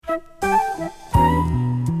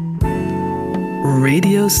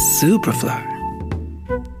Radio Superfly.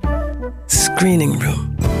 Screening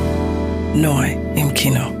Room. Neu im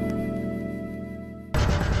Kino.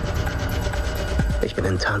 Ich bin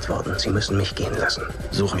enttarnt worden. Sie müssen mich gehen lassen.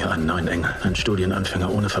 Such mir einen neuen Engel. Ein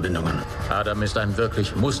Studienanfänger ohne Verbindungen. Adam ist ein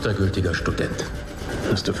wirklich mustergültiger Student.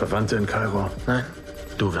 Hast du Verwandte in Kairo? Nein.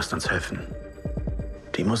 Du wirst uns helfen.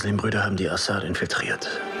 Die Muslimbrüder haben die Assad infiltriert.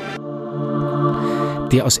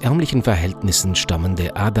 Der aus ärmlichen Verhältnissen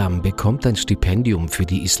stammende Adam bekommt ein Stipendium für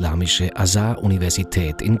die islamische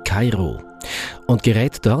Azhar-Universität in Kairo und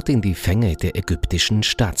gerät dort in die Fänge der ägyptischen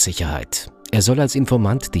Staatssicherheit. Er soll als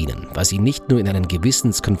Informant dienen, was ihn nicht nur in einen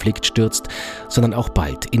Gewissenskonflikt stürzt, sondern auch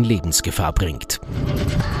bald in Lebensgefahr bringt.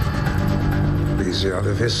 Wie Sie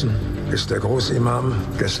alle wissen, ist der Großimam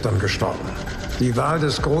gestern gestorben. Die Wahl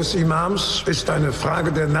des Großimams ist eine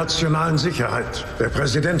Frage der nationalen Sicherheit. Der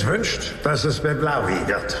Präsident wünscht, dass es Beblawi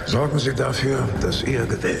wird. Sorgen Sie dafür, dass er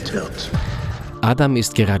gewählt wird. Adam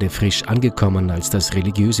ist gerade frisch angekommen, als das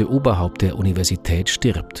religiöse Oberhaupt der Universität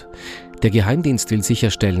stirbt. Der Geheimdienst will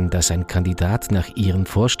sicherstellen, dass ein Kandidat nach ihren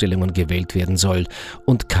Vorstellungen gewählt werden soll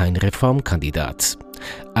und kein Reformkandidat.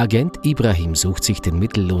 Agent Ibrahim sucht sich den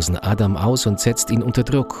mittellosen Adam aus und setzt ihn unter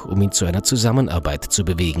Druck, um ihn zu einer Zusammenarbeit zu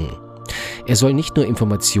bewegen. Er soll nicht nur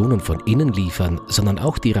Informationen von innen liefern, sondern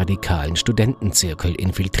auch die radikalen Studentenzirkel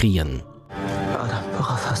infiltrieren. Adam,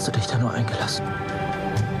 worauf hast du dich da nur eingelassen?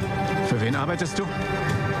 Für wen arbeitest du?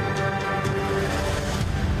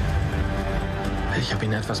 Ich habe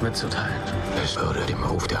Ihnen etwas mitzuteilen. Es würde dem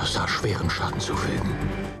Ruf der Assad schweren Schaden zufügen.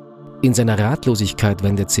 In seiner Ratlosigkeit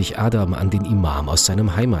wendet sich Adam an den Imam aus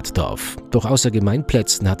seinem Heimatdorf. Doch außer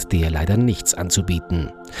Gemeinplätzen hat der leider nichts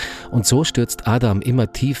anzubieten. Und so stürzt Adam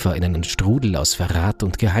immer tiefer in einen Strudel aus Verrat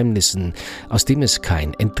und Geheimnissen, aus dem es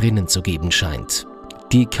kein Entrinnen zu geben scheint.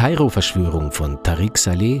 Die Kairo-Verschwörung von Tariq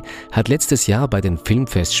Saleh hat letztes Jahr bei den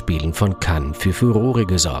Filmfestspielen von Cannes für Furore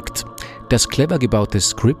gesorgt. Das clever gebaute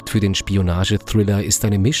Skript für den Spionage-Thriller ist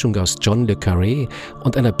eine Mischung aus John le Carré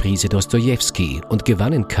und einer Prise Dostojewski und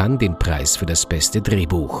gewann in Cannes den Preis für das beste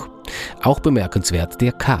Drehbuch. Auch bemerkenswert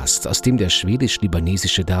der Cast, aus dem der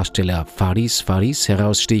schwedisch-libanesische Darsteller Faris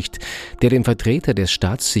heraussticht, der dem Vertreter der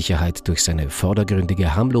Staatssicherheit durch seine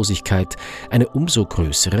vordergründige Harmlosigkeit eine umso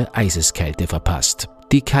größere Eiseskälte verpasst.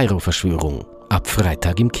 Die Kairo-Verschwörung. Ab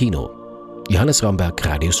Freitag im Kino. Johannes Romberg,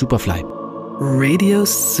 Radio Superfly. Radio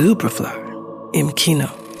Superfly. Im Kino.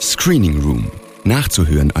 Screening Room.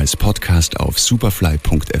 Nachzuhören als Podcast auf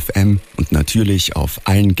superfly.fm und natürlich auf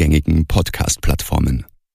allen gängigen Podcast-Plattformen.